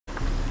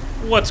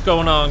What's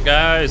going on,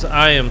 guys?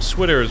 I am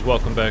Switters.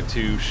 Welcome back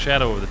to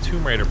Shadow of the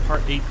Tomb Raider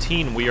Part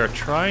 18. We are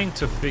trying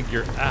to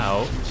figure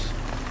out...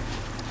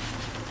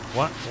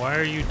 Why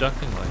are you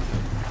ducking like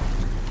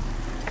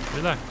that?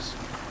 Relax.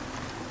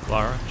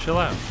 Lara, chill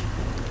out.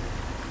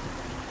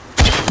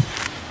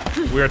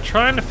 We are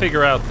trying to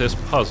figure out this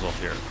puzzle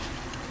here.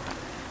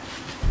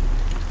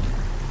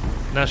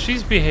 Now,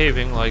 she's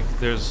behaving like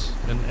there's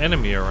an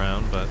enemy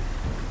around, but... as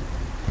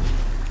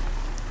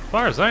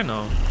far as I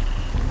know,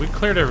 we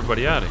cleared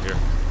everybody out of here.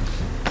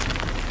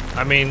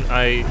 I mean,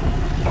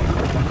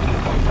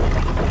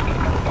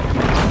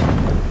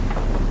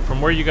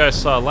 from where you guys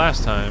saw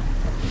last time,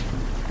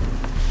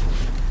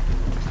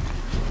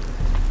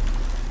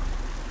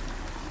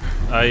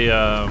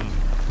 I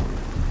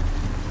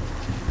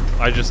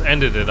just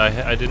ended it.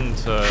 I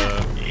didn't, Oh!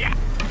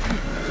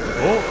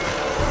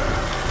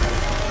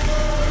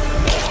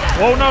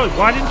 Oh no,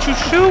 why didn't you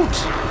shoot?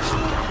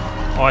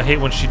 Oh, I hate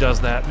when she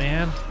does that,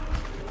 man.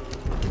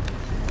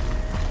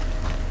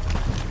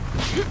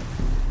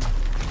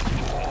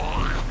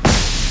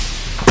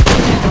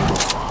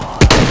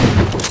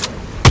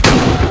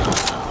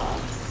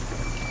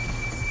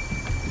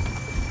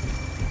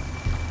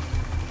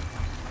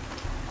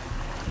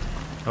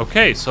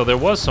 Okay, so there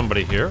was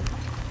somebody here.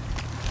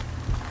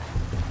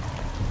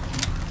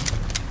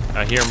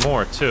 I hear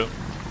more, too.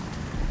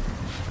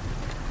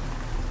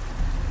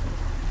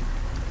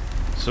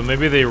 So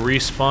maybe they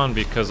respawn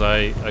because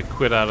I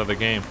quit out of the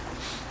game.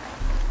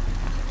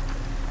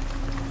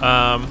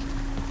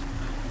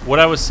 What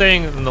I was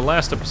saying in the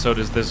last episode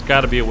is there's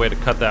got to be a way to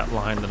cut that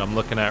line that I'm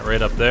looking at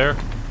right up there.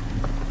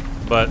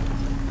 But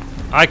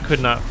I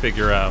could not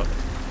figure out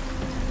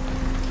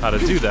how to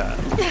do that.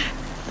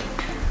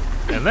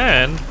 And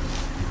then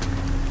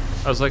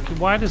I was like,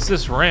 why does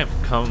this ramp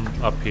come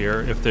up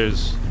here if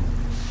there's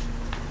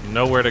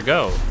nowhere to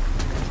go?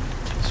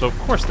 So of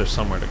course there's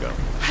somewhere to go.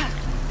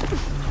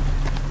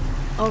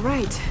 All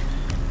right.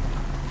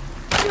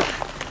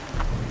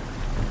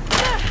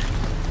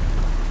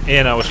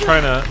 And I was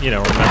trying to, you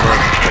know, remember.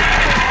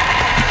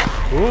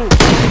 Ooh.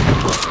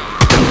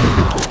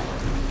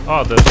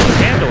 Oh, the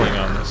handling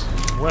on this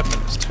weapon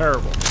is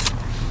terrible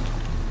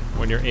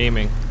when you're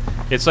aiming.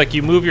 It's like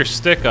you move your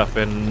stick up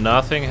and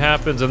nothing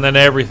happens, and then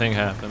everything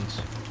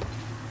happens.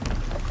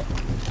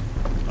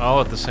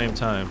 All at the same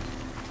time.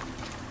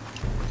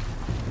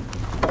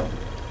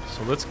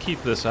 So let's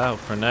keep this out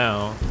for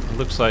now. It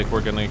looks like we're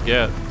gonna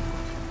get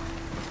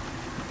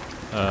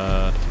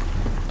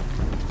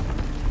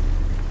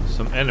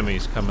some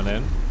enemies coming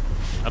in.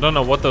 I don't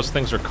know what those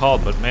things are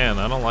called, but man,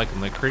 I don't like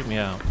them. They creep me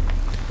out.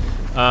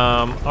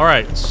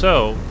 Alright,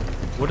 so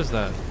what is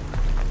that?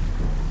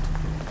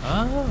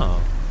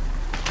 Oh.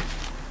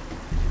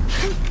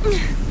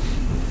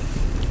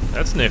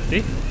 That's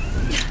nifty.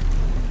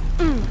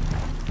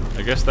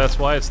 I guess that's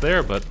why it's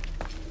there, but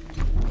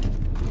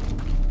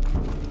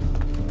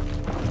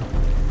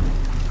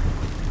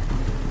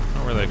I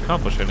don't really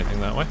accomplish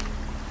anything that way.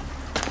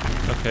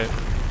 Okay.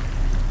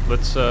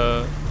 Let's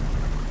oh,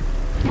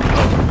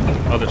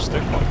 other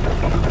stick.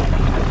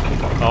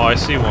 Oh, I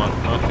see one.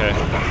 Okay.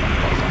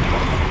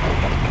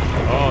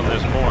 Oh, and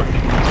there's more.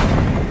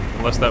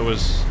 Unless that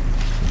was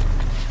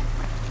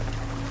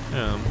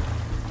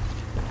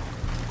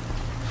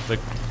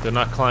they're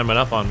not climbing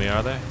up on me,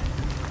 are they?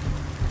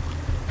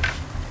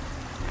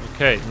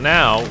 Okay,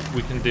 now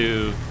we can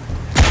do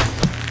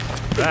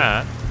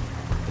that.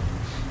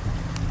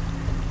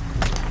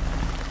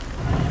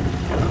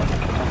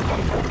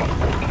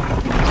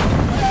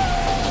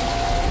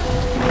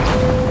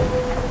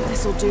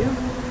 This'll do.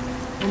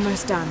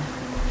 Almost done.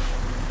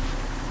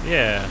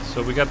 Yeah,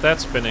 so we got that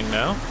spinning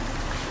now.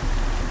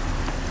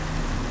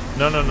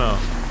 No, no, no.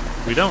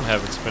 We don't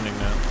have it spinning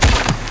now.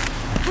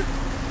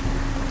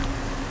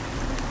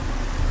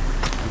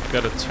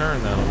 Got to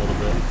turn that a little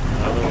bit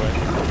the other way.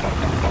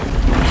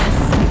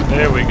 Yes.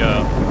 There we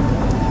go.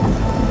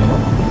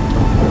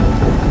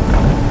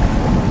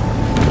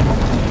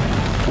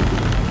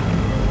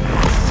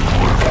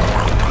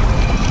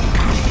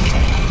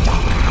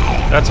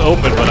 That's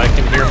open, but I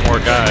can hear more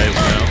guys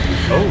now.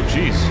 Oh,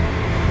 jeez.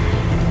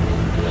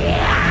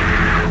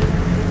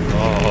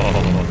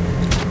 Oh.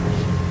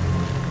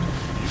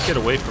 You get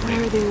away from me.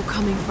 Where are they all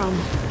coming from?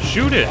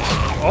 Shoot it!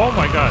 Oh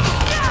my god.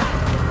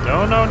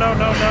 No, no, no,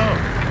 no, no.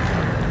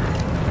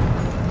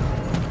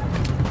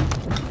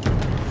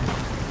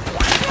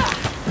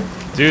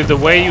 Dude, the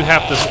way you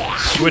have to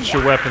switch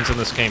your weapons in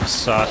this game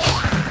sucks.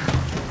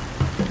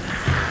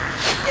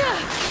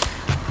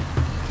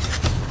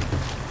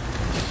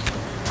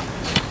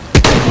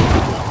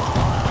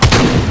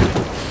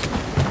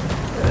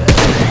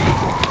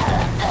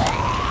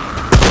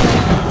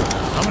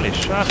 How many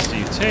shots do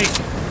you take?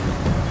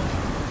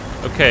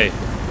 Okay.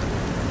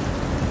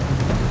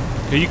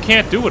 You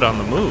can't do it on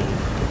the move.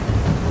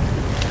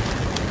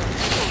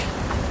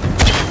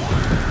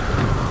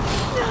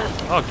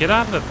 Oh, get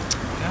out of the...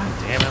 God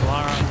damn it,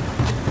 Lara.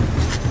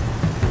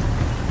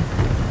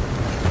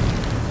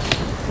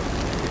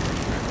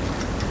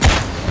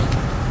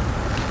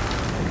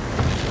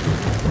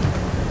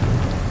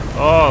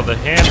 Oh, the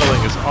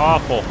handling is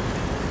awful.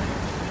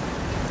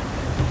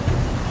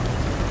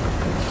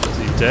 Is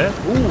he dead?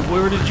 Ooh,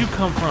 where did you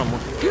come from?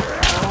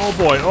 Oh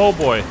boy, oh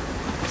boy.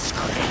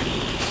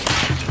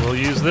 We'll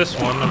use this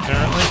one,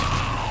 apparently.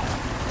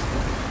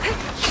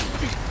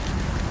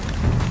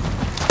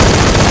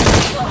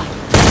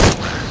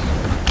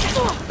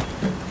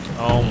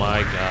 Oh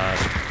my god.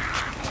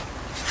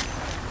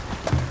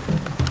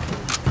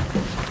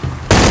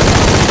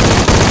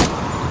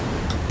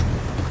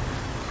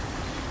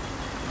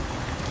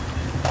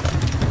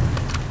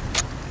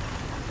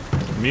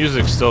 The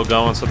music's still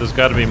going, so there's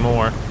got to be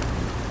more.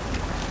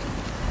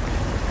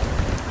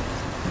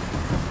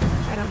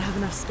 I don't have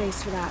enough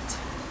space for that.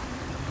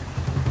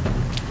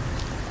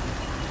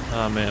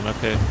 Oh man,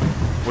 okay.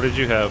 What did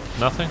you have?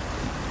 Nothing?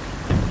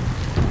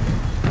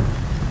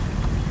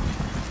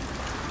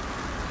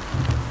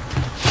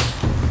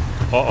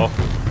 Uh-oh.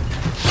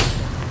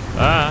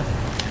 Ah.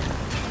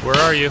 Where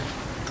are you?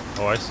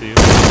 Oh, I see you.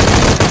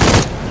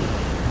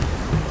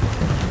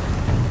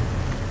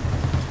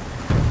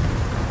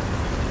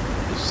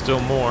 There's still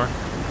more.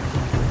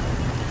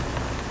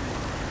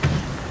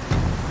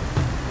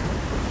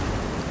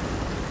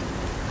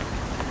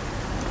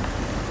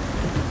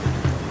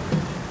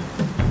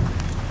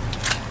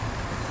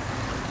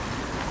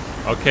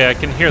 Okay, I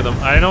can hear them.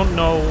 I don't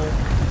know.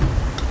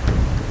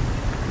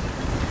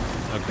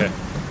 Okay.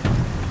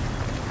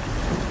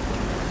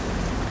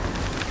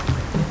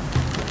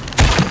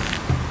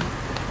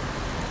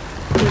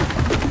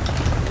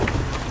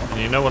 And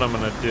you know what I'm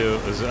gonna do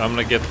is I'm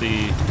gonna get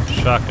the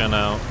shotgun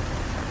out.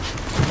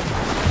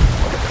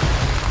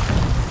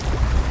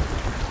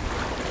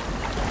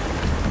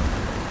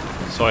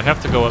 So I have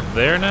to go up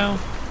there now?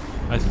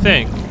 I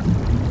think.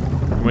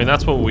 I mean,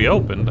 that's what we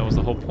opened. That was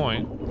the whole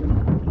point.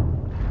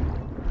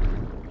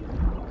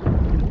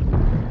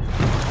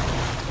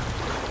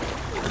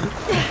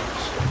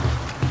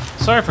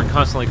 Sorry for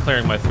constantly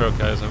clearing my throat,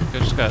 guys. I've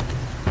just got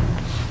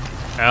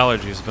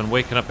allergies. I've been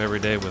waking up every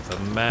day with a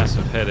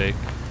massive headache.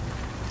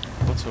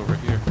 What's over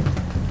here?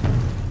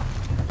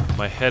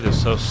 My head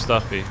is so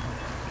stuffy.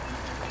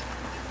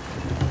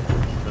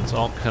 It's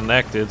all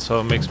connected, so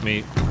it makes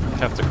me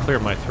have to clear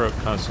my throat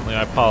constantly.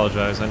 I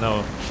apologize. I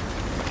know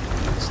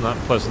it's not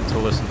pleasant to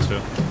listen to.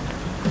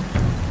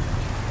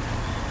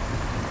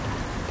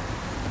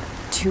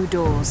 2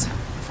 doors,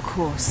 of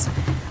course.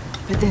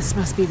 But this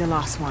must be the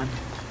last one.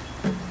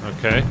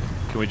 Okay.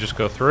 Can we just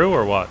go through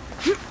or what?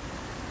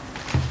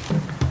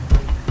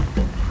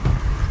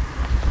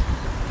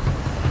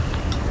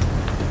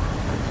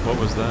 What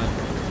was that?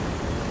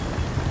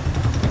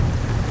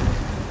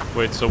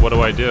 Wait, so what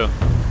do I do?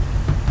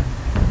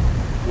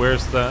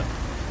 Where's that?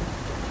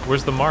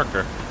 Where's the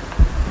marker?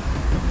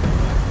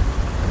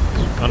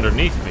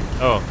 Underneath me.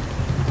 Oh.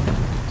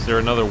 Is there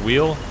another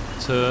wheel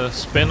to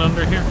spin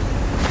under here?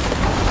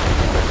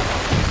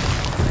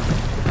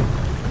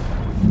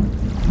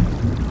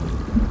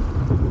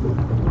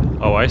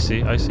 Oh, I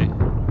see, I see.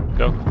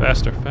 Go,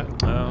 faster,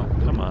 oh,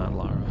 come on,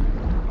 Lara.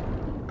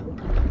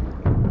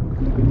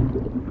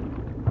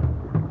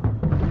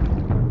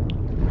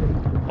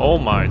 Oh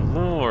my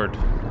lord.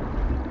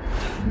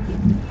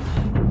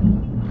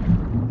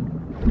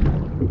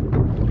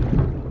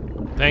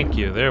 Thank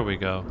you, there we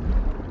go.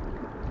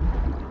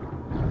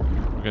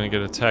 We're gonna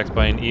get attacked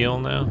by an eel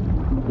now.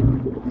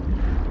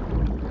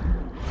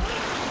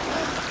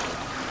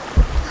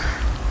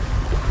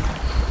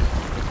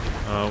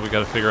 We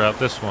gotta figure out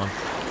this one.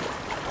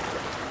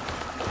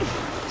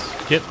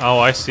 Get, oh,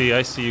 I see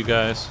you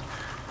guys.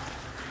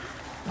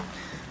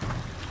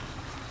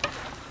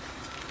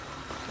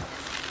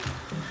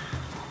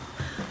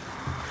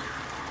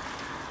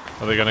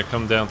 Are they gonna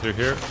come down through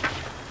here?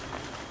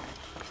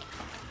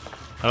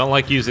 I don't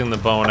like using the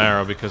bow and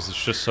arrow because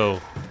it's just so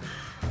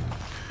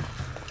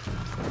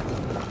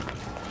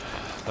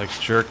like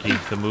jerky,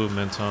 the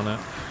movements on it.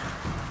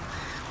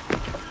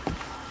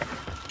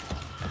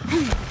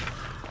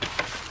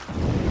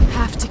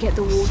 Have to get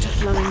the water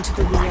flowing to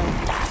the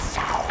wheel.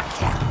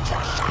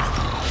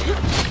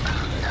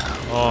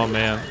 Oh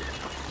man,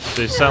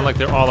 they sound like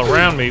they're all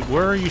around me.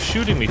 Where are you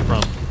shooting me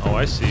from? Oh,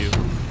 I see you.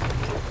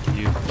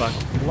 You fuck.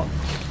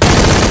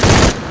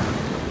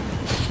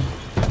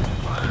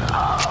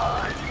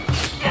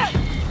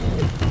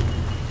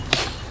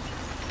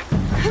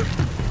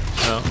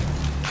 No.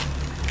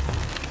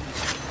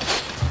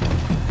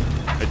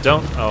 I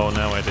don't. Oh,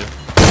 now I do.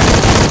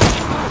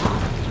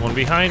 There's one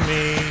behind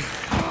me.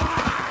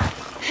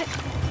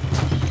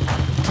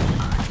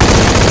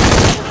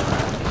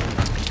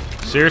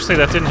 Seriously,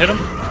 that didn't hit him?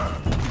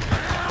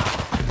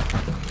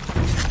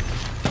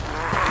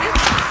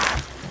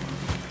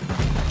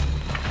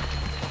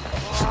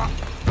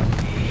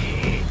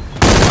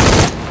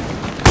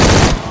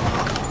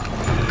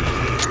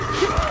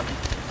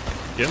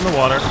 Get in the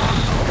water.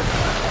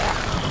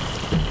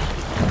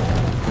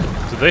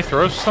 Did they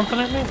throw something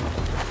at me?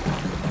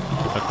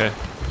 Okay.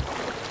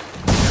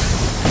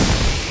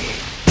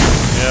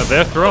 Yeah,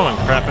 they're throwing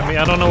crap at me.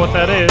 I don't know what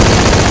that is.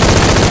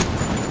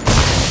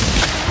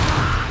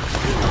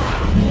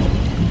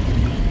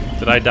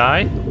 Did I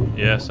die?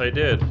 Yes, I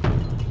did.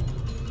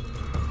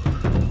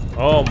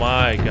 Oh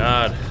my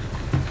god.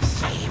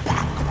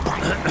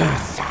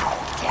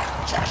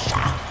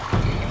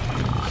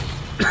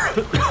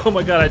 Oh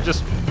my god, I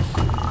just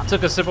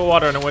took a sip of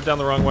water and it went down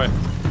the wrong way.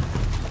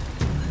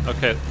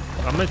 Okay,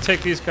 I'm gonna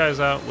take these guys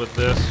out with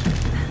this.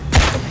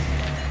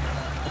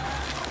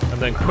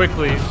 And then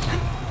quickly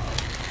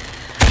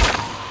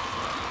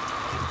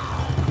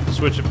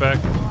switch it back.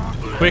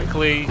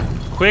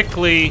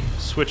 Quickly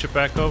switch it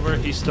back over.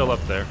 He's still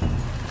up there.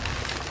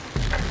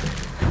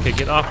 Okay,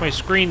 get off my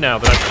screen now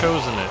that I've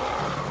chosen it.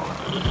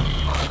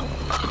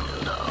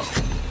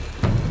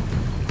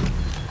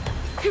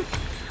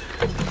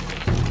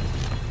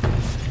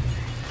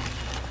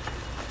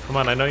 Come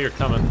on, I know you're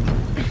coming.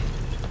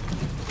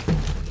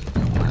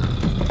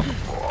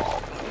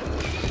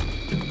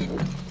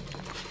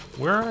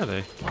 Where are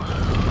they?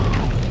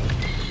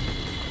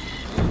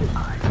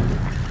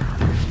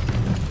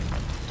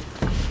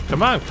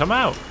 Come on, come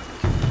out.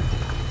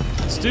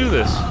 Let's do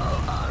this.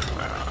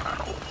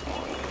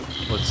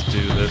 Let's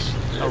do this.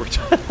 Oh,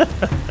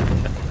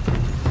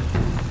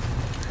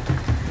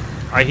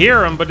 I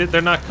hear them, but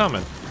they're not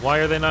coming. Why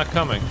are they not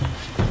coming?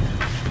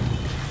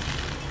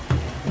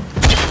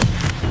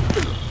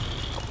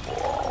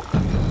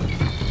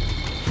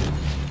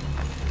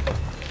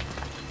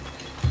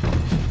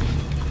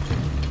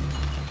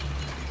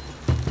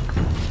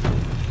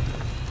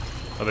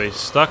 Are they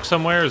stuck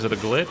somewhere? Is it a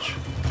glitch?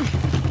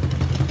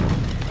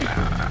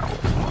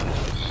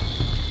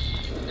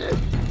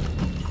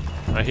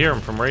 I hear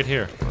them from right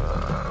here.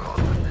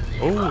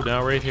 Oh,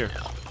 now right here.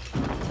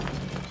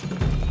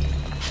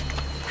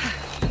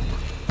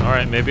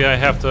 Alright, maybe I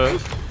have to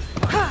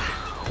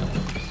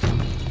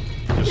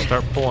just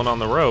start pulling on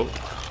the rope.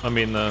 I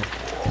mean the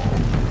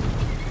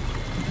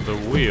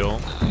wheel.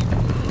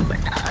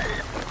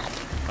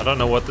 I don't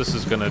know what this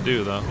is gonna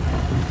do though.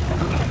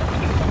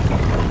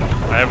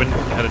 I haven't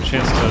had a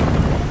chance to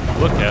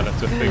look at it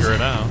to figure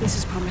it out. This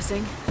is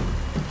promising.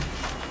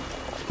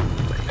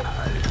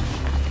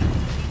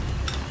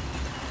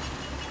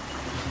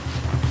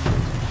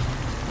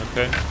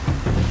 Okay.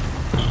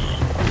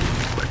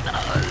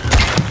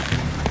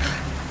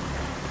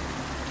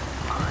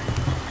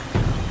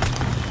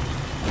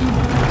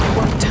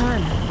 Won't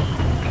turn.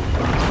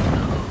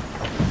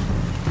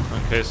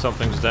 Okay,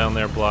 something's down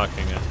there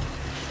blocking it.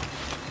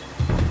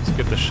 Let's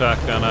get the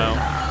shotgun out.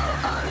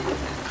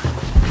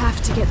 Have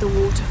to get the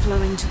water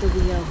flowing to the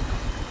wheel.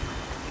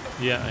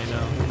 Yeah, I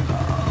know.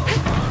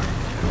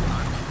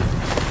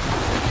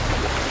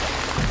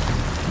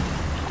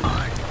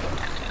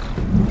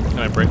 Can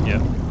I break?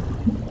 Yeah.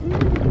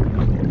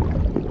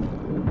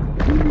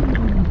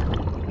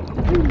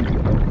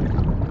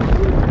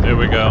 There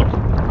we go.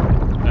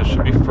 That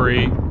should be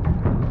free.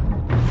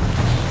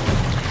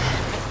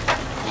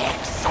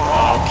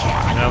 Oh,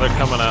 now they're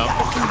coming out.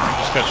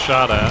 Just got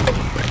shot at.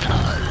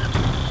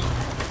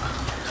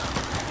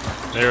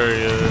 There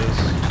he is.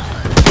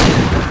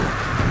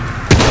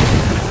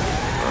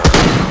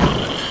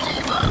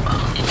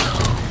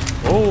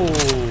 Oh.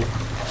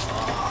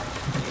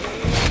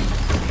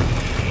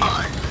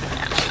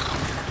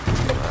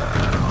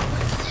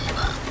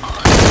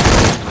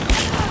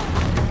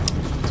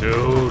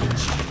 Dude.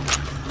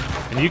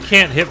 And you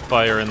can't hip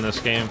fire in this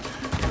game.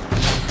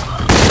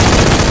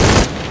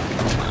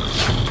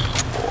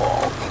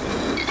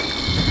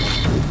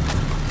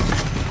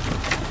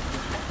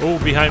 Oh,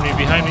 behind me,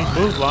 behind me.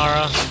 Move,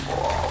 Lara.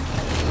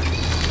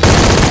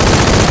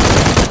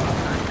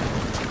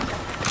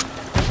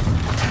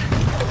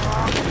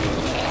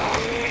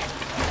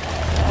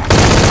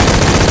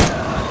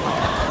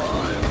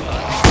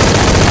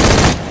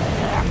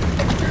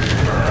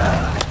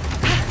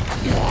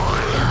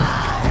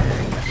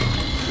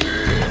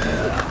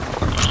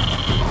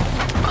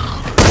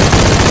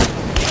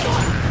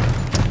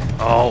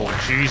 Oh,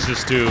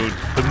 Jesus, dude.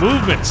 The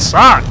movement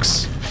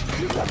sucks.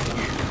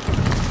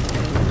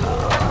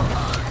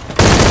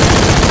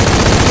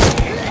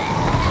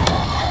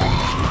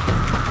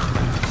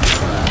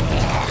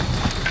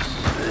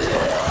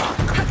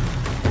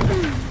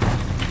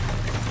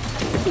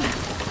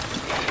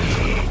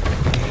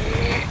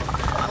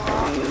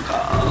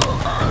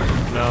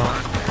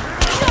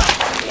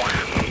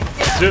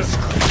 Dude,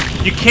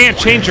 you can't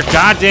change your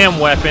goddamn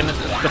weapon.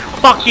 The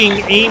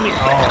fucking aiming.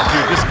 Oh,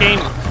 dude, this game.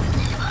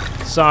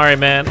 Sorry,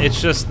 man. It's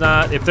just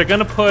not. If they're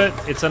gonna put.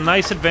 It's a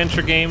nice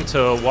adventure game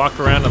to walk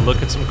around and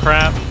look at some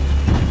crap.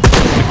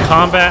 The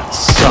combat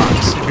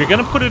sucks. If you're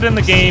gonna put it in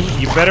the game,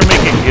 you better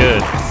make it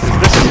good. 'Cause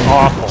this is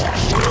awful.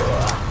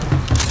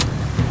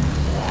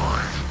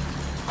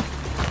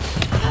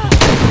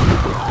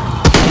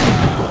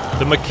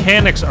 The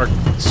mechanics are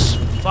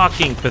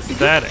fucking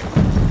pathetic.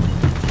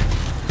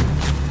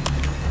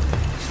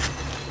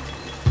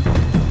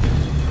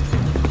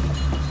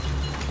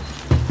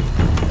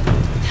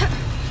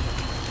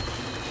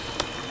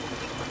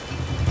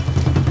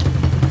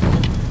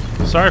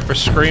 Sorry for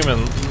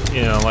screaming,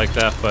 you know, like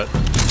that, but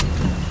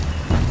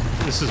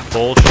this is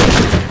bullshit.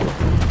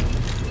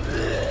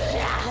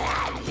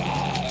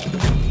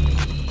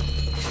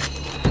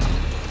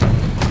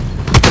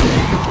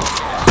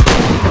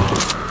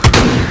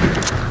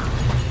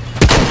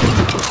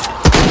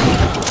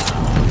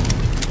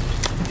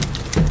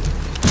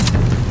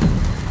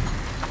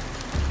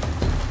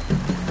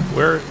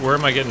 where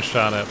am I getting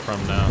shot at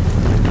from now?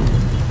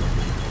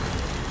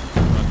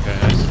 Okay,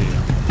 I see you.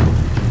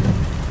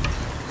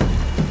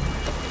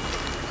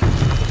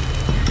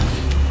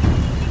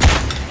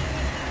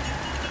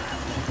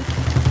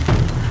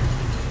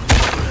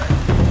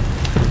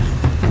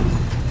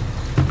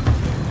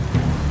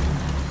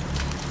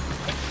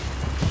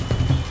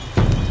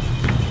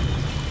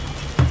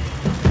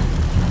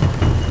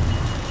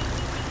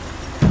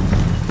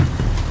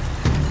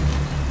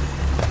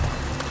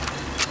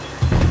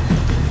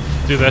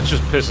 Dude, that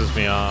just pisses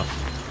me off.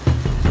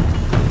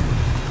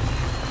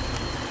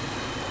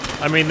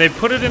 I mean, they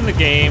put it in the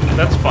game.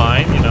 That's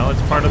fine, you know,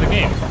 it's part of the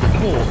game.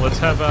 Cool, let's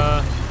have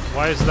a...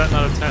 Why is that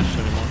not attached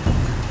anymore?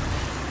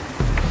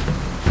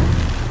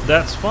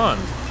 That's fun.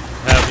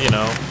 Have, you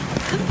know,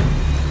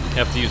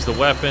 have to use the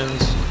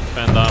weapons,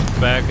 fend off the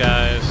bad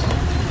guys.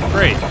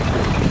 Great.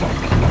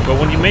 But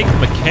when you make the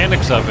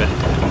mechanics of it,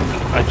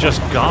 I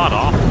just god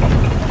awful.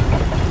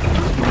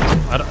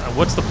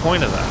 What's the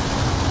point of that?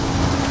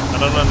 I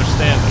don't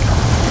understand it.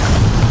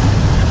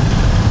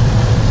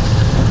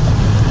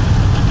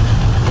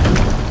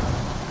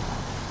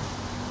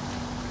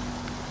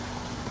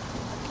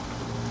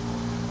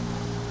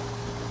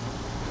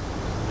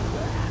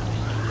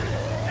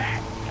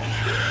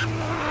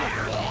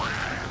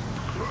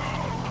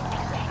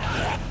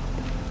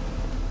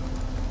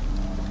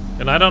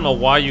 And I don't know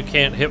why you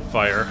can't hip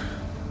fire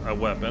a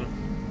weapon.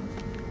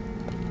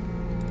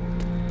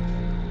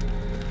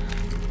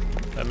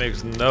 That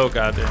makes no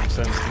goddamn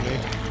sense to me.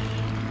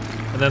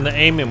 And then the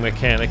aiming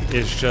mechanic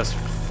is just,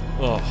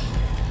 ugh.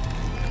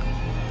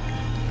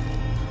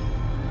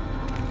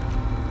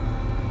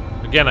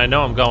 Again, I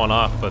know I'm going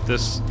off, but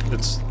it's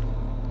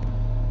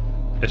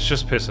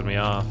just pissing me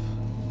off.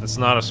 It's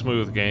not a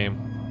smooth game.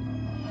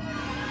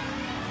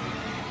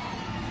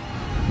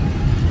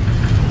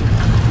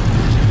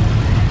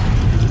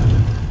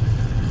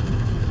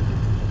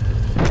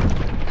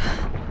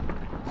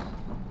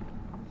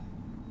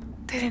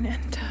 They didn't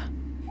enter.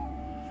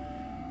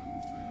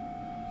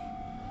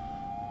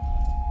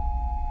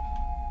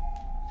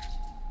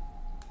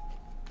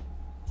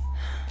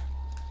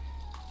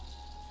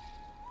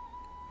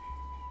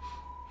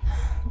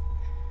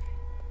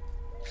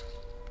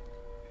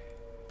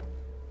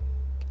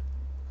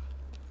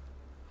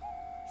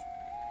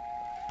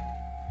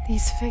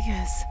 These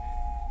figures,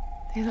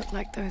 they look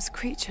like those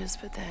creatures,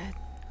 but they're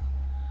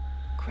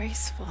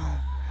graceful.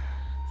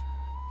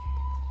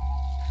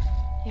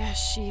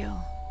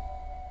 Yashil,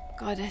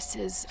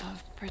 goddesses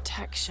of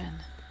protection.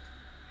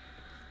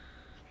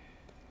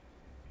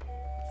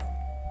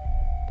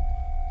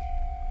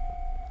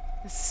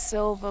 The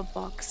silver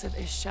box of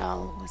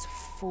Ishal was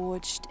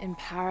forged in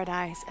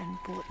paradise and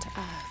brought to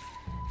Earth.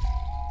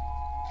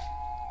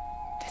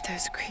 Did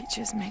those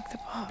creatures make the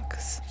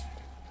box?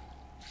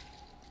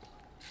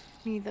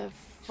 Neither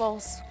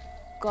false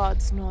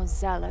gods nor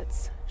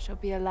zealots shall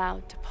be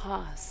allowed to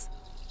pass.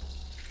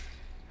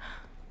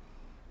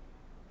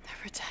 They're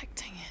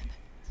protecting it.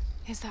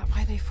 Is that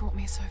why they fought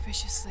me so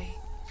viciously?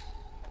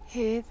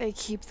 Here they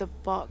keep the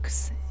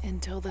box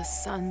until the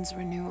sun's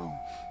renewal.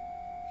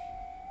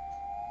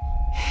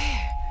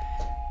 Here.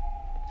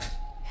 It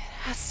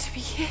has to be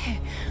here.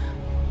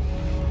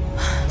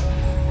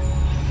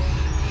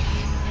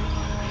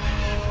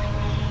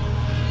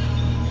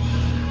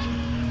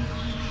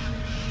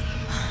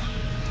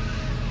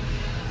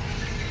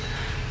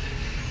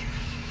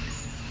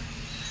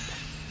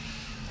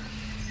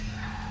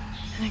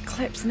 An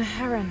eclipse and a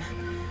heron,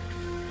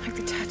 like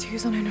the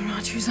tattoos on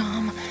Unuratu's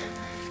arm.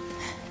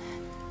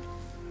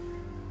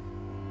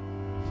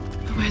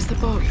 But where's the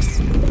box?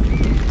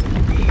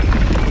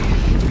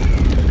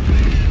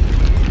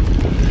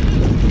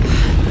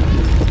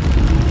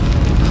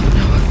 Oh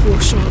no, a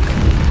foreshock.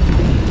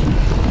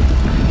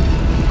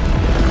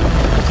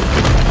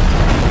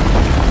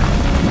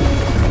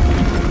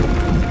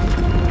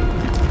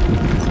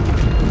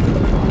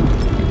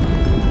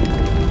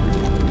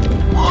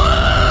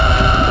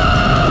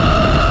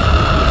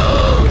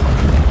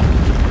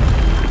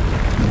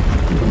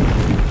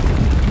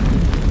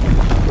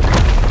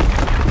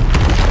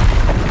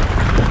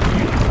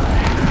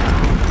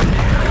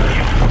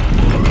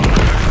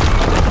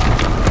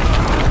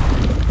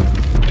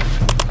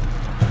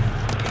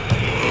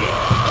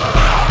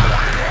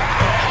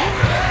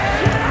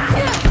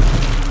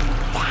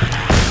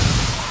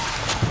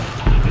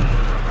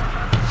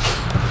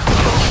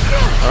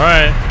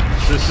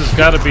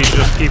 Gotta be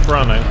just keep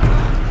running.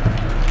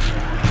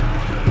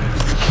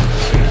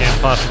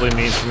 Can't possibly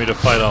mean for me to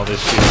fight all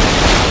this shit.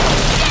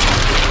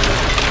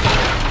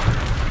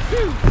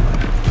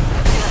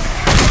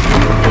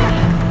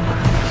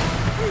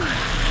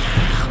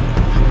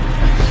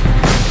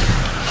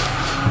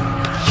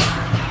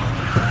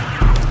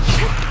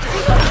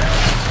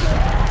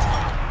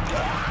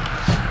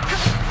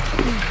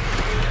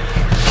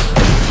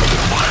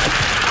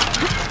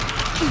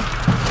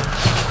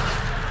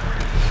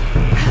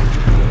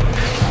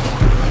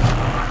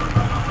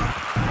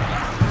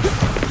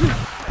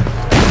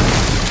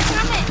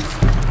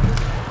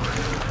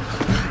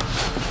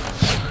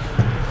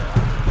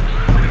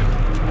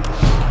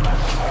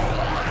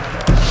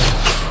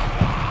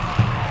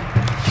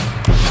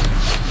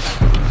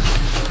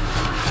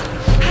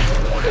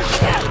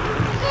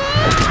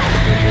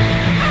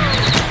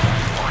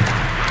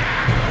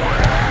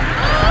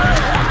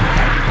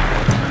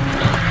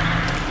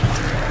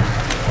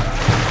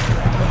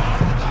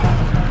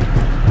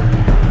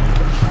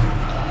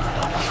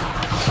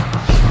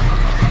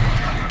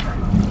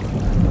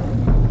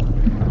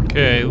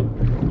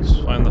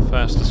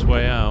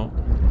 way out.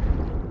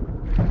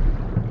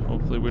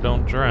 Hopefully we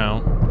don't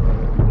drown.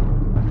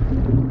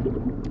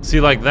 See,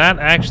 like that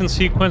action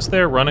sequence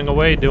there, running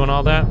away, doing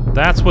all that,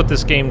 that's what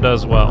this game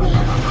does well.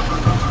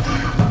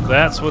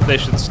 That's what they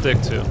should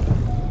stick to.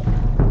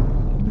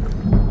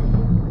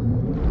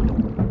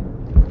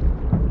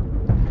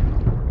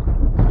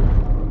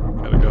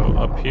 Gotta go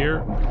up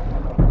here.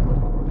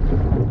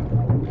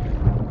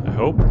 I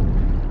hope.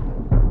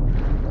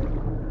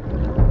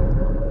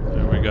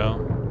 There we go.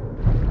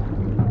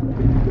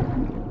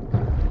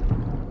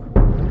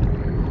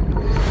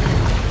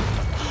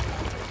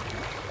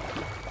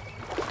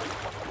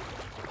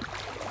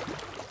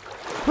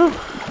 Whew.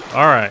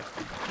 All right.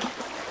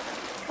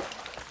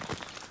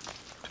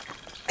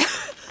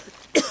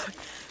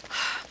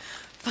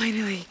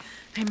 Finally,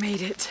 I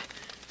made it.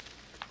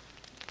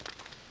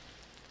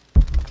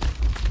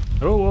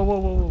 Oh, whoa, whoa,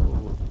 whoa, whoa,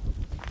 whoa.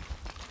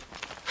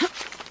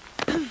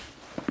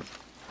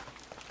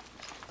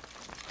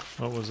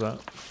 What was that?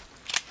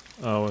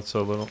 Oh, it's a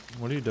little...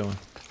 What are you doing?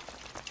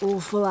 All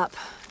full up.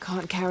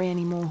 Can't carry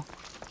any more.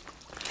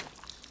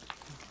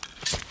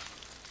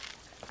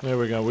 There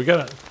we go. We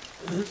gotta...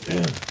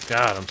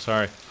 God, I'm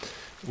sorry.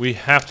 We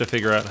have to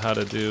figure out how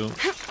to do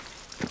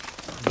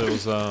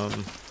those,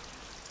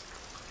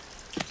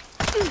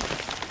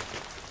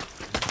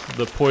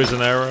 the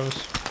poison arrows.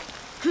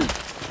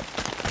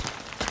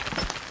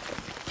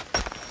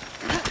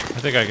 I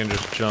think I can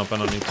just jump. I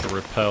don't need to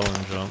repel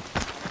and jump.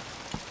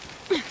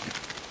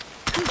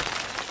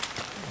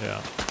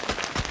 Yeah.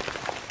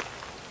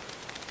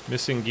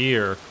 Missing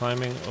gear.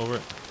 Climbing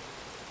over...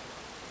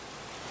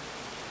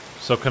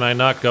 So can I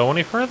not go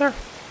any further?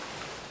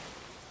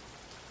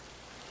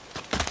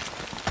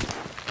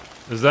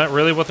 Is that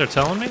really what they're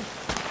telling me?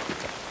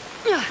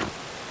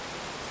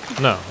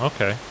 No,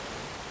 okay.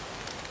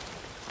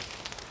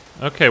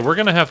 Okay, we're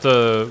gonna have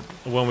to,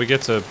 when we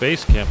get to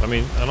base camp, I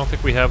mean, I don't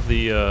think we have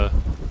the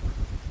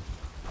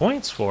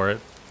points for it.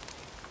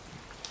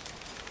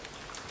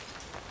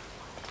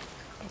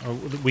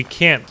 We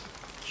can't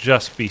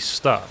just be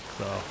stuck,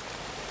 though.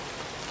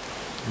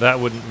 That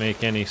wouldn't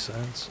make any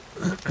sense.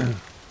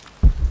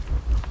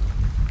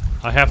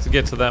 I have to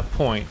get to that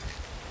point.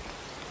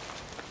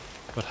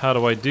 But how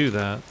do I do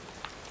that?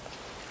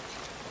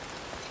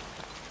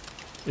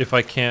 If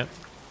I can't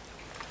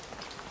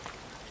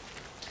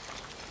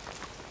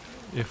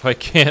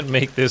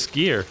make this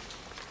gear.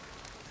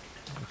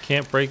 I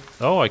can't break...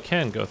 Oh, I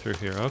can go through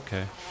here.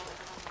 Okay.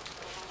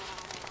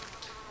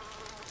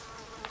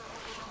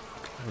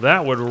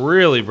 That would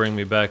really bring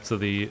me back to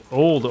the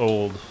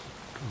old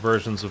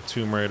versions of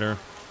Tomb Raider,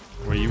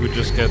 where you would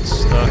just get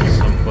stuck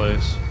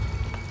someplace.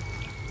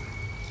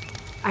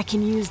 I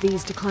can use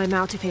these to climb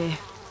out of here.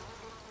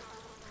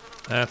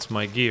 That's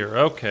my gear.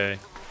 Okay.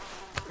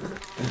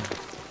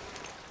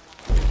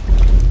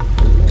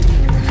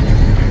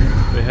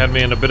 They had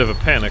me in a bit of a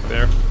panic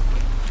there.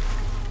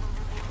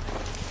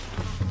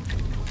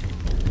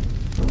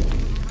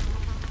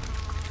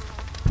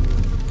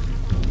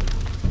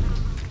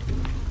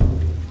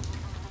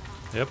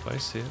 Yep, I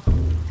see it.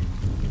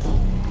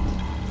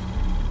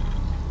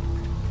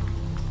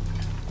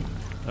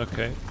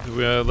 Okay,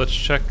 let's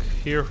check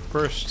here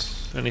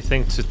first.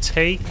 Anything to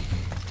take?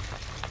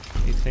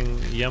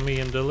 Anything yummy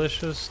and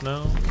delicious?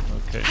 No?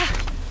 Okay.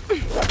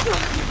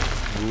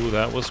 Ooh,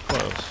 that was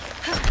close.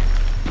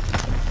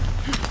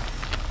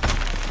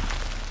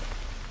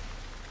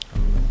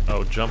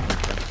 Oh, jumping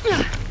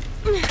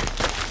thing.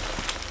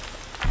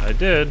 I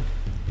did.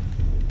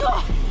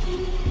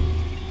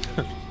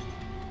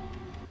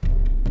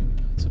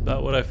 That's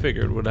about what I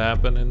figured would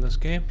happen in this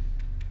game.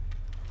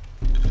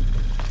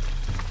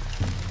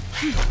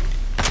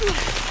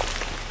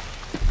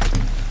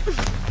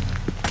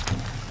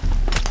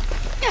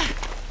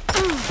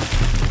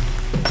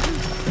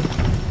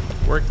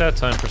 Worked that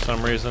time for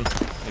some reason.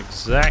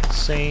 Exact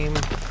same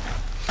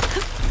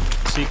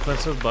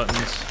sequence of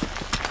buttons.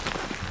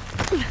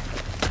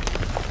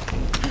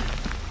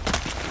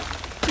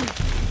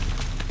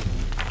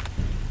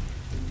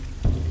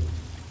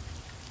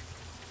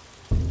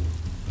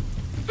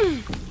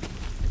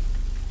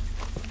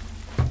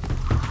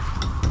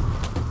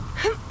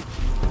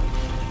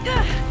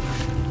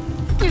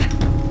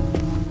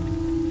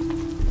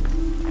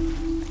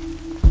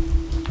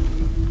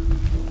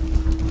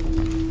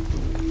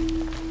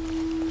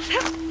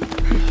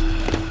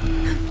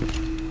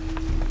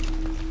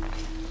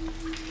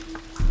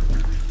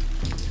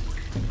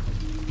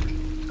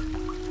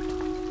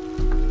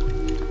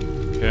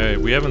 Okay,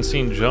 we haven't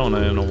seen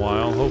Jonah in a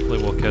while. Hopefully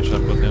we'll catch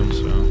up with him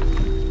soon.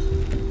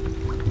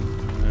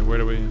 Alright, where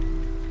do we...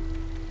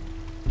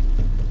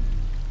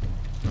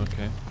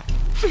 Okay.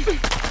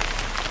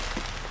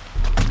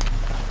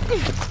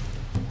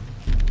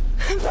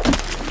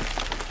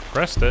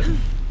 Pressed it.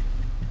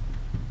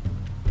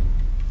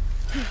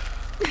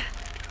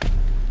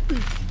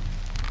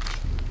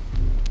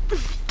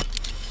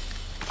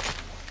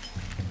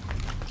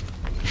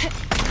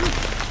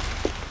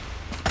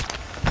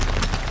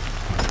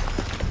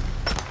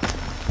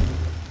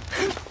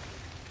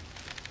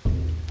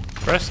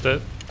 Pressed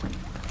it.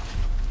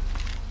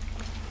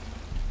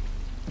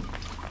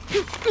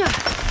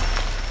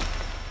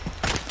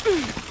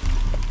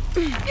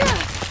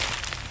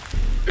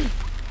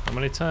 How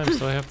many times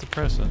do I have to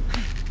press it?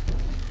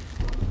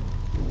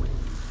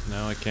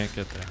 Now I can't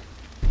get there.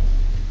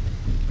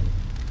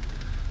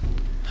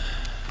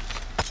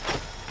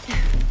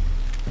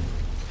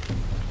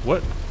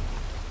 What?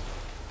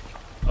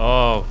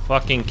 Oh,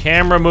 fucking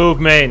camera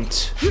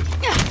movement!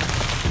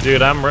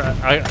 Dude, I'm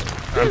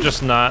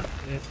just not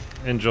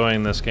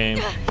enjoying this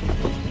game.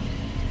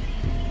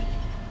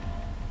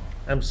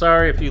 I'm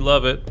sorry if you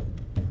love it,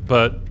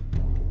 but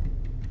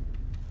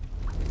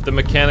the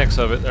mechanics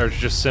of it are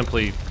just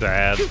simply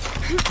bad.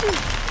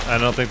 I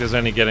don't think there's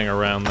any getting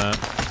around that.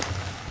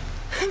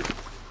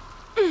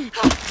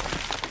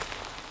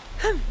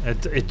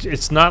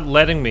 It's not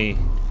letting me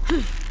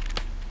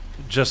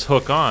just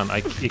hook on.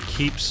 It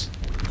keeps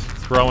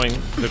throwing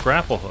the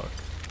grapple hook.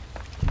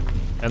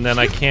 And then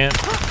I can't,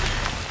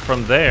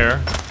 from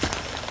there,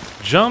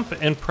 jump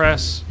and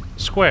press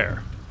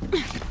square.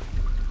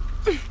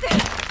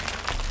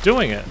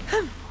 Doing it.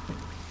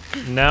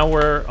 Now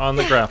we're on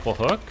the grapple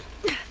hook.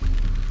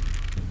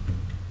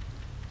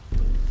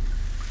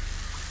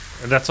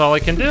 And that's all I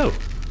can do.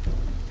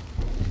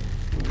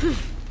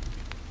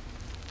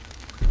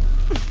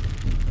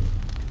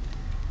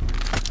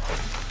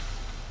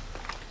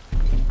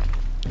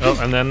 Oh,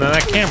 and then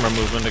that camera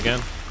movement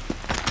again.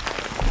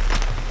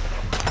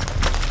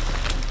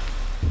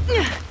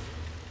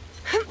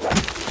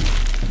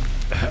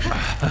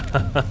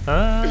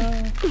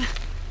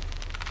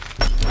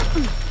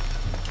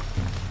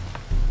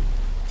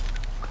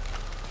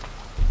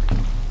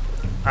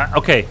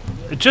 Okay,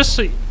 just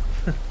so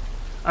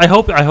I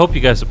hope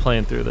you guys are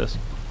playing through this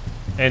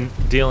and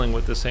dealing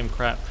with the same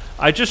crap.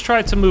 I just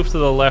tried to move to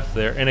the left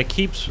there, and it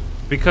keeps,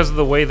 because of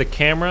the way the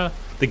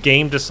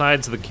game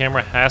decides the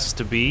camera has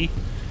to be,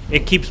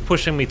 it keeps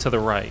pushing me to the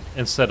right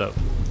instead of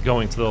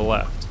going to the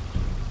left.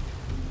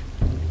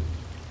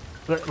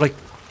 Like,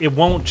 it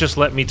won't just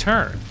let me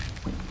turn.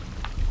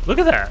 Look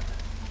at that.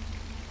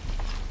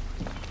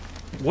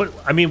 What,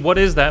 I mean, what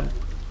is that?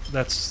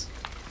 That's,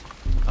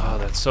 oh,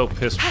 that's so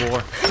piss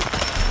poor.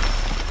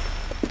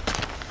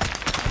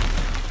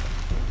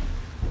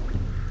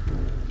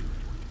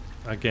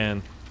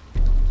 Again.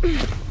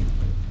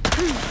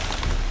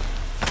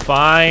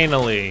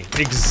 Finally,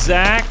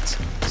 exact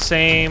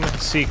same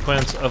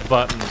sequence of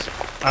buttons.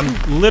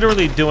 I'm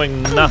literally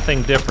doing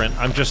nothing different.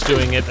 I'm just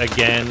doing it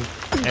again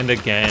and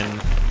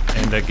again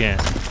and again.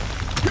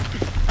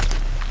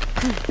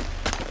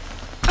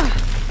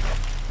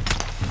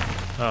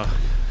 Oh,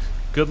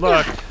 good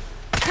luck.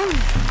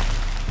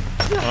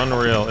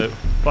 Unreal, it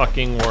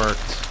fucking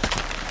worked.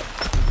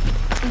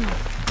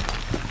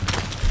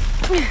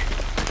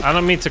 I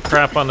don't mean to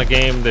crap on the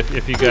game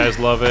if you guys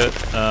love it.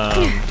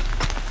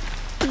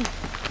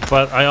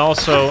 But I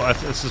also,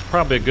 this is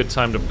probably a good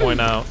time to point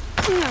out,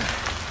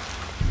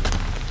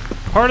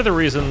 part of the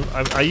reason,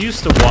 I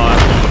used to watch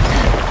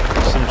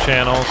some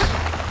channels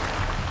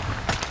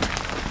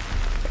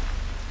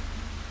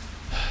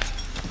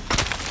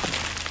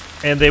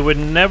and they would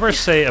never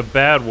say a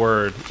bad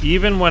word,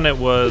 even when it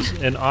was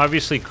an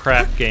obviously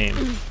crap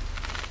game,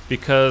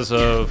 because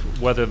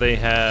of whether they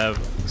have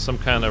some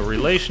kind of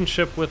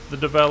relationship with the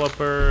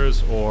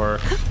developers or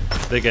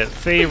they get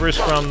favors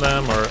from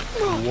them or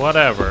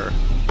whatever.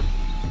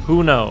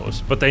 Who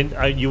knows? But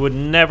you would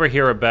never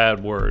hear a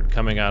bad word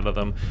coming out of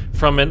them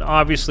from an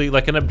obviously,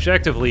 like an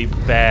objectively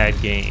bad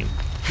game.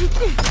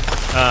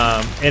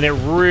 And it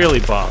really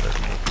bothered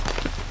me.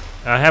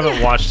 I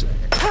haven't watched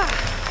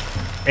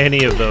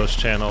any of those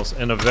channels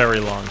in a very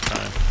long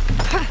time.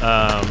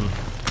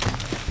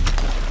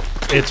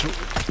 It's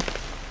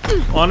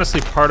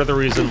honestly part of the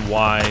reason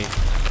why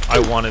I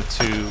wanted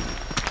to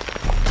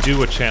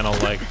do a channel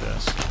like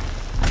this.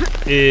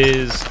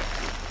 Is,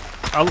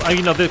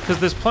 you know, because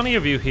there's plenty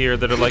of you here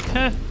that are like,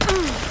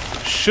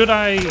 should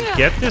I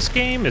get this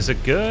game? Is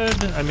it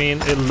good? I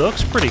mean, it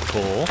looks pretty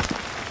cool,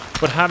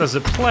 but how does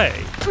it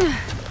play?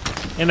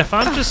 And if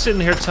I'm just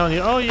sitting here telling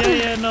you, oh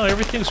yeah, no,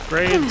 everything's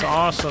great, it's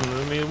awesome,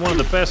 I mean, one of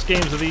the best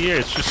games of the year,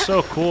 it's just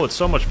so cool, it's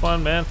so much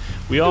fun, man.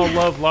 We all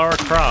love Lara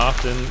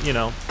Croft, and, you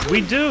know,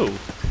 we do.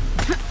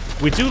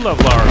 We do love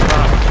Lara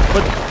Croft,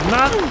 but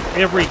not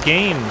every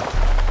game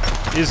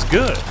is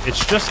good.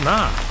 It's just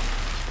not.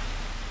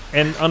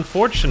 And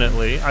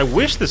unfortunately, I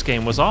wish this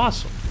game was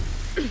awesome.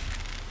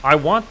 I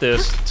want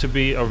this to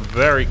be a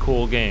very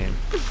cool game.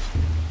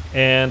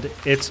 And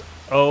it's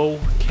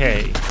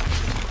okay.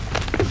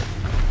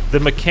 The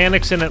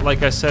mechanics in it,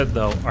 like I said,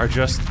 though, are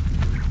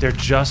they're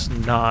just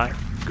not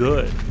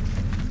good.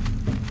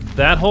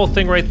 That whole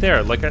thing right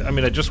there, like, I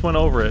mean, I just went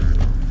over it.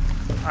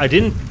 I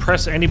didn't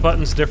press any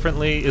buttons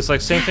differently. It's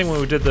like same thing when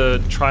we did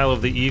the Trial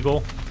of the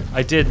Eagle.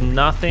 I did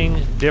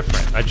nothing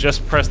different. I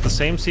just pressed the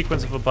same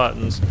sequence of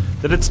buttons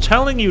that it's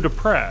telling you to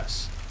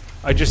press.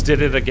 I just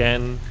did it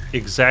again,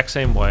 exact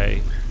same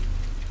way.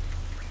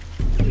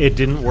 It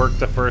didn't work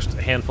the first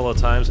handful of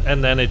times,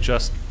 and then it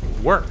just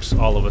works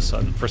all of a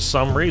sudden. For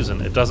some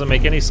reason. It doesn't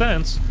make any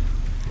sense.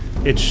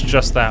 It's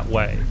just that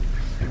way.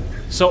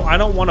 So I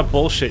don't want to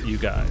bullshit you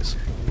guys.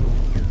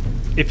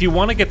 If you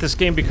want to get this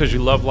game because you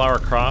love Lara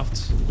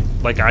Croft,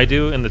 like I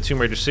do in the Tomb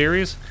Raider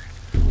series,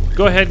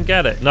 go ahead and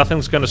get it.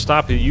 Nothing's going to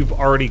stop you. You've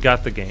already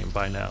got the game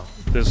by now.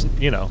 There's,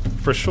 you know,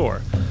 for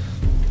sure.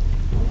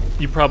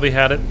 You probably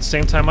had it the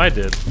same time I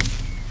did.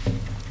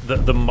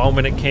 The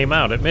moment it came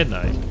out at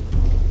midnight.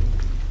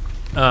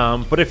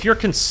 But if you're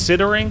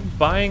considering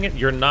buying it,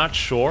 you're not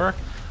sure.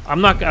 I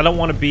don't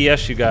want to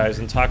BS you guys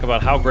and talk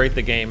about how great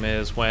the game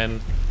is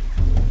when,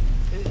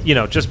 you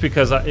know, just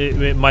because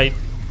it might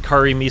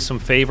curry me some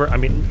favor. I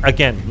mean,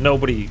 again,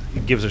 nobody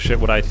gives a shit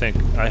what I think.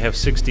 I have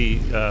 60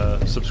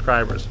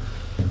 subscribers.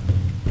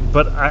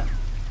 But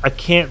I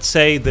can't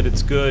say that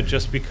it's good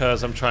just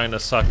because I'm trying to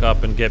suck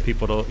up and get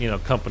people to, you know,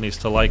 companies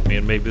to like me,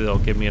 and maybe they'll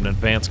give me an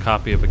advanced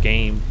copy of a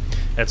game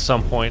at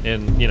some point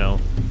in, you know,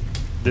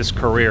 this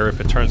career, if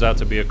it turns out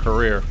to be a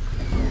career.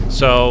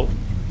 So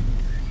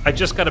I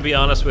just got to be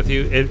honest with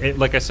you.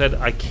 Like I said,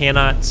 I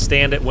cannot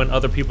stand it when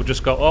other people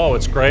just go, oh,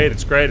 it's great,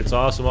 it's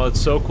awesome, oh,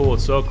 it's so cool,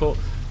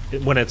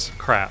 when it's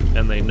crap,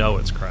 and they know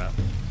it's crap.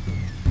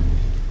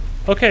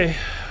 Okay.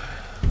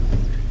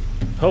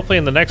 Hopefully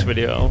in the next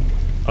video,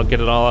 I'll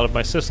get it all out of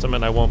my system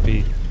and I won't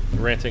be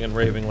ranting and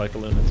raving like a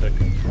lunatic.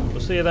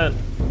 We'll see you then.